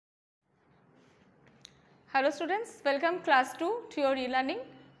Hello students, welcome class 2 to your e-learning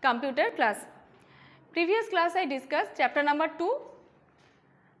computer class. Previous class I discussed chapter number 2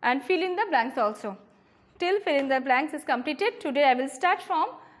 and fill in the blanks also. Till fill in the blanks is completed, today I will start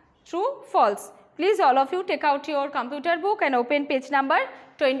from true false. Please all of you take out your computer book and open page number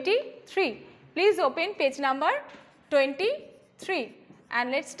 23. Please open page number 23 and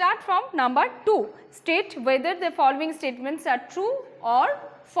let's start from number 2. State whether the following statements are true or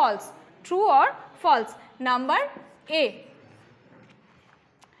false. True or false. Number A.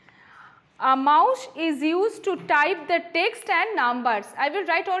 A mouse is used to type the text and numbers. I will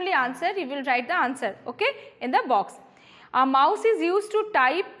write only answer, you will write the answer, okay, in the box. A mouse is used to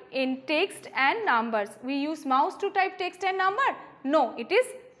type in text and numbers. We use mouse to type text and number? No, it is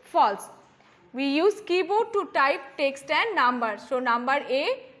false. We use keyboard to type text and numbers. So, number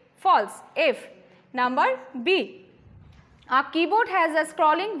A, false. F. Number B. A keyboard has a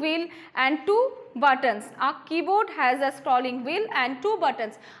scrolling wheel and 2 buttons. A keyboard has a scrolling wheel and 2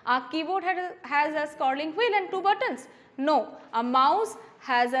 buttons. A keyboard has a scrolling wheel and 2 buttons. No, a mouse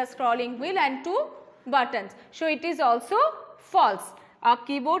has a scrolling wheel and 2 buttons. So, it is also false. A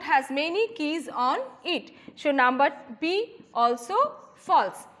keyboard has many keys on it. So, number B also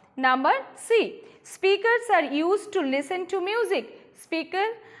false. Number C. Speakers are used to listen to music.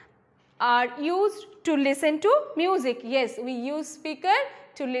 Speakers are used to listen to music. Yes, we use speaker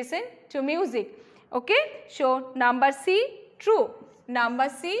to listen to music. Okay. So, number C true. Number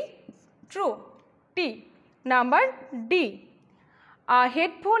C true. T. Number D. A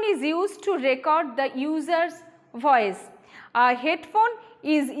headphone is used to record the user's voice. A headphone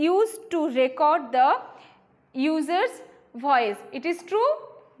is used to record the user's voice. It is true?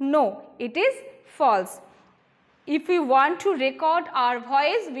 No, it is false. If we want to record our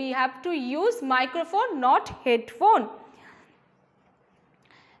voice, we have to use microphone, not headphone.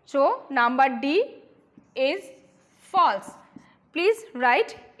 So, number D is false. Please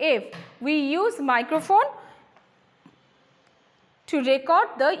write F. We use microphone to record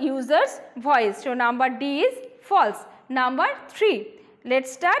the user's voice. So, number D is false. Number 3.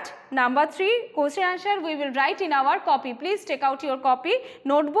 Let's start. Number 3 question answer we will write in our copy. Please take out your copy,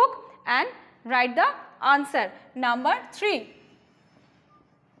 notebook and write the answer. Number 3.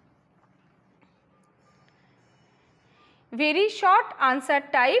 Very short answer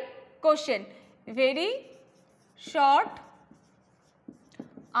type question. Very short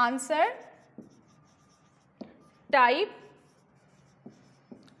answer type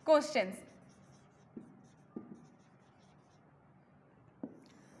questions.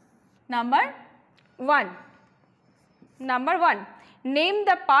 Number 1. Number 1. Name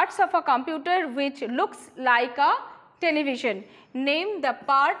the parts of a computer which looks like a television. Name the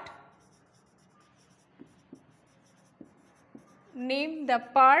part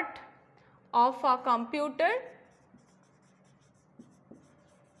of a computer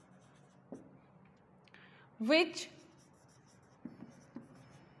which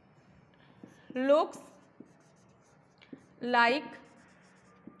looks like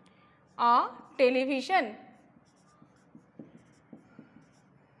a television.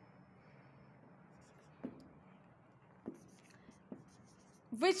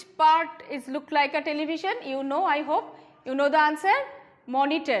 Which part is look like a television? You know, I hope you know the answer.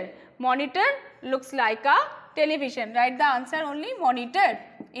 Monitor. Monitor looks like a television. Write the answer only monitor.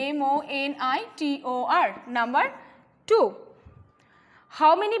 M-O-N-I-T-O-R. Number 2.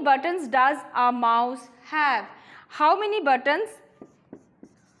 How many buttons does a mouse have? How many buttons?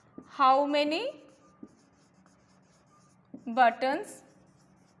 How many buttons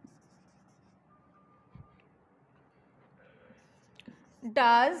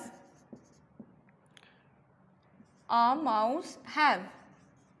does a mouse have?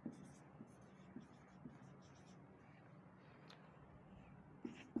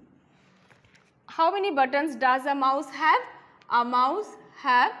 How many buttons does a mouse have? A mouse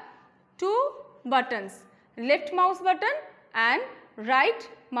have 2 buttons, left mouse button and right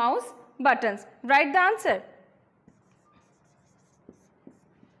mouse buttons. Write the answer.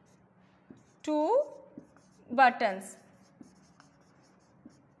 2 buttons.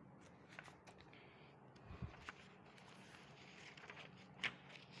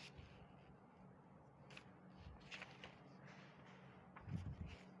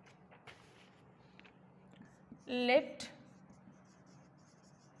 Left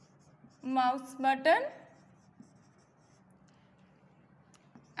mouse button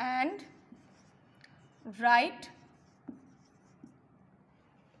and right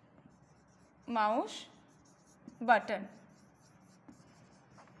mouse button.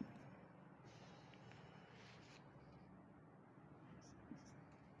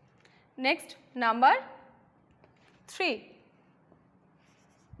 Next, number 3.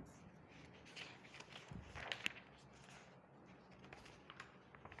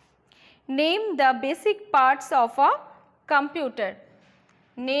 Name the basic parts of a computer.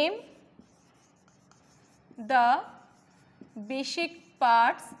 Name the basic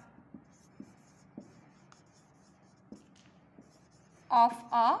parts of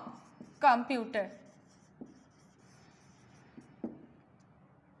a computer.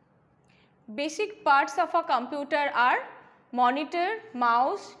 Basic parts of a computer are monitor,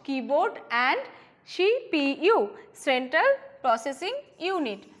 mouse, keyboard and CPU, central processing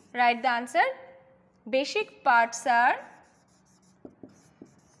unit. Write the answer. Basic parts are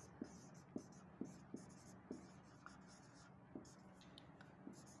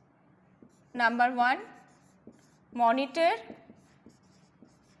number 1 monitor,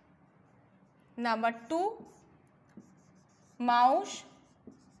 number 2 mouse,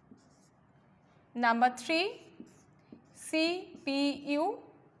 number 3 CPU,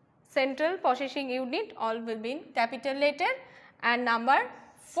 central processing unit, all will be in capital letter, and number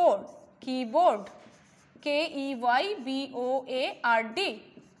 4 keyboard, KEYBOARD.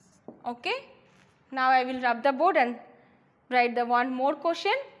 Okay. Now I will rub the board and write the one more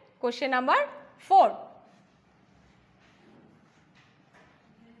question. Question number 4.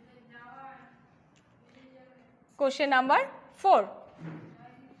 Question number 4.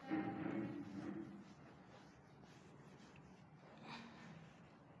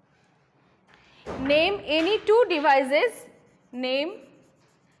 Name any two devices. Name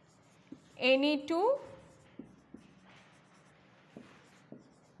any two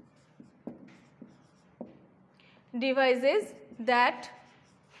devices that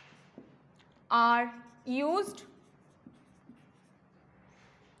are used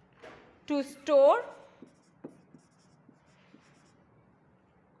to store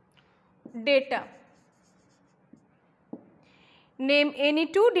data. Name any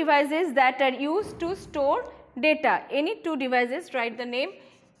two devices that are used to store data. Any two devices, write the name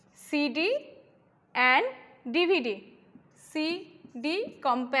CD and DVD. CD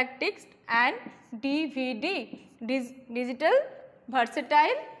compact disc and DVD digital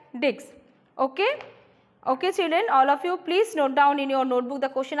versatile disc. Okay. Okay children, all of you please note down in your notebook the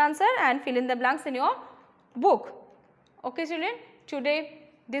question answer and fill in the blanks in your book. Okay children, today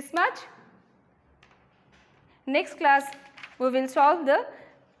this much. Next class we will solve the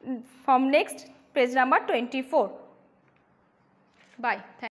from next page number 24. Bye.